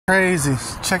Crazy.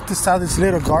 Check this out, this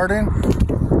little garden.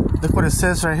 Look what it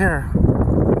says right here.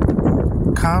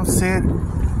 Come sit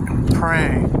and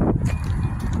pray.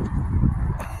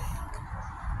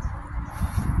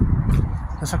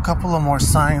 There's a couple of more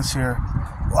signs here.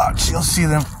 Watch, you'll see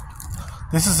them.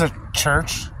 This is a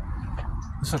church.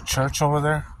 There's a church over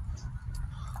there.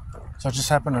 So I just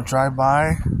happened to drive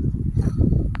by.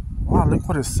 Wow, look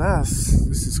what it says.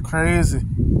 This is crazy.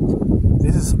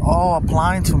 This is all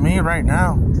applying to me right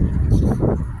now.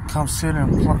 Come sit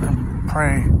and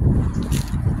pray.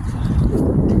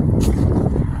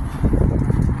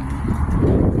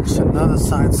 There's another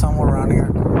sign somewhere around here.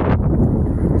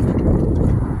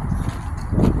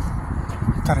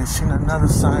 Thought I seen another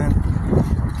sign.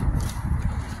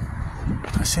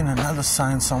 I seen another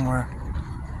sign somewhere.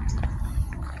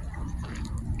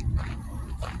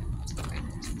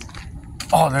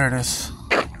 Oh, there it is.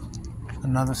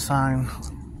 Another sign.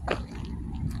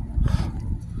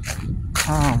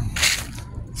 Come,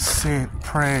 sit,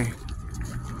 pray.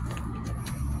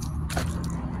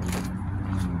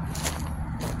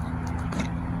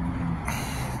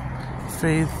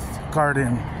 Faith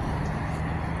Garden.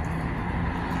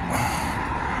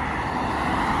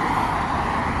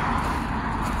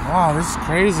 Wow, this is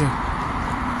crazy.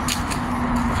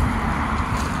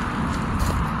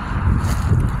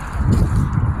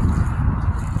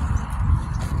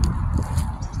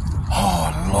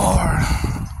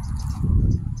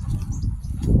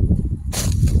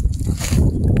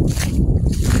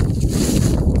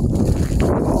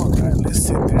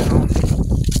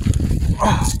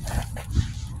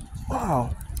 Wow,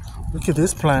 look at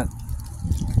this plant.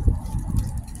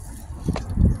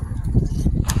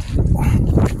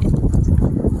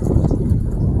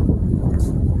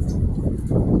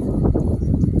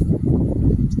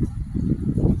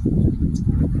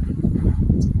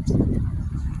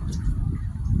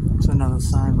 There's another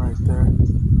sign right there.